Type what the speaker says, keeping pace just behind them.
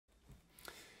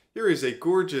Here is a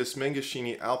gorgeous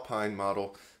Mengascini Alpine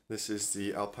model. This is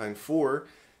the Alpine 4,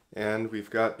 and we've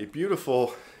got a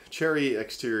beautiful cherry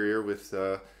exterior with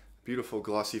beautiful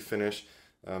glossy finish,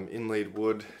 inlaid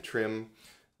wood trim,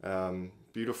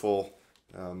 beautiful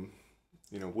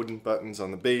wooden buttons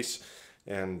on the base,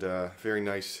 and very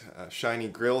nice shiny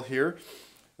grille here.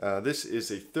 This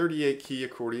is a 38 key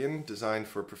accordion designed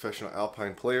for a professional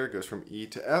alpine player. It goes from E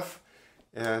to F,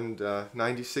 and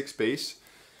 96 bass.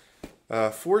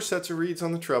 4 sets of reeds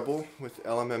on the treble with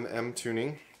LMMM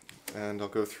tuning, and I'll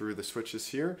go through the switches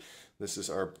here. This is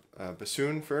our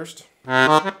bassoon first,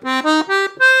 then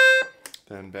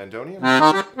bandoneon.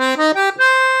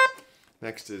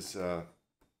 Next is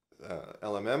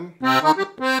LMM,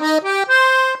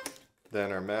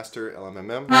 then our master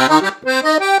LMMM,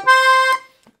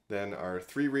 then our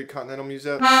 3-reed continental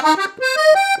musette,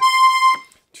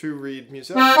 2-reed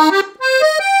musette,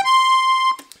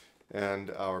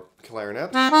 and our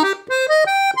clarinet.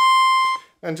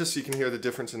 And just so you can hear the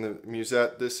difference in the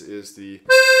musette, this is the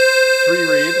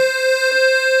 3-reed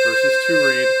versus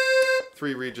 2-reed.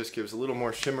 3-reed just gives a little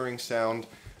more shimmering sound,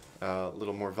 a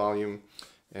little more volume,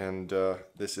 and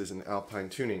this is an alpine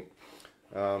tuning.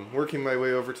 Working my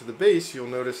way over to the bass, you'll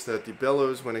notice that the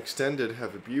bellows, when extended,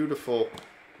 have a beautiful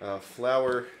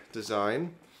flower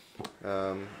design,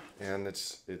 and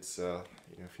it's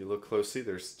if you look closely,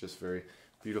 there's just very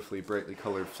beautifully brightly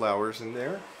colored flowers in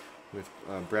there with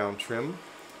brown trim.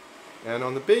 And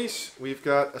on the bass, we've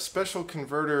got a special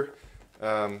converter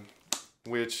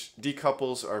which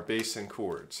decouples our bass and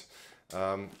chords,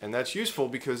 and that's useful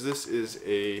because this is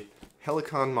a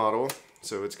Helikon model,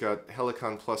 so it's got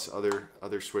Helikon plus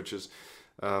other switches.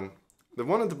 The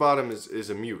one at the bottom is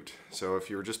a mute, so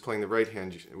if you were just playing the right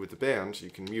hand with the band,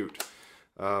 you can mute.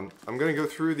 I'm going to go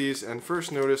through these, and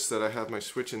first notice that I have my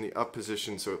switch in the up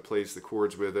position so it plays the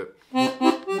chords with it.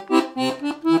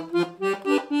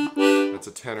 That's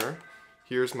a tenor.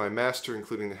 Here's my master,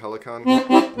 including the Helikon.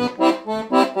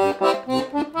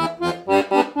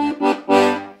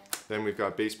 Then we've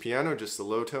got bass piano, just the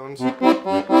low tones.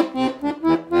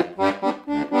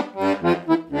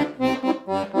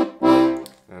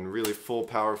 And really full,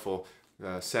 powerful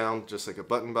sound, just like a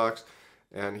button box.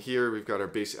 And here we've got our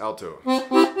bass alto.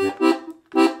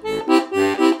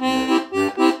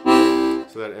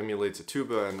 So that emulates a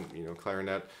tuba and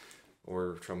clarinet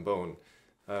or trombone.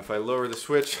 If I lower the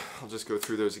switch, I'll just go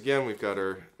through those again. We've got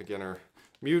our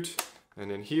mute, and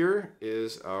then here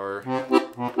is our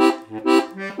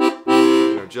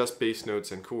just bass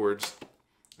notes and chords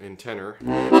in tenor.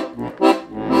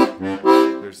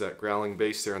 There's that growling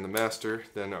bass there on the master,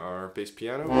 then our bass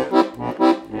piano,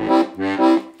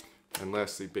 and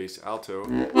lastly bass alto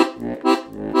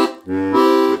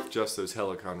with just those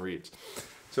Helikon reeds.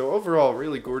 So overall,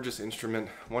 really gorgeous instrument,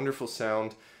 wonderful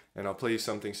sound, and I'll play you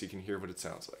something so you can hear what it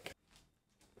sounds like.